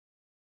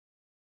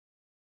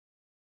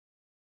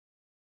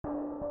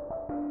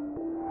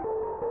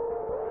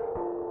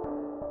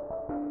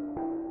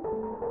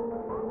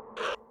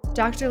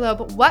Dr.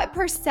 Loeb, what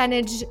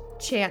percentage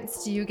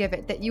chance do you give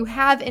it that you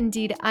have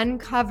indeed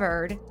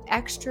uncovered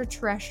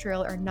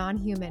extraterrestrial or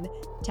non-human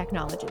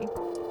technology?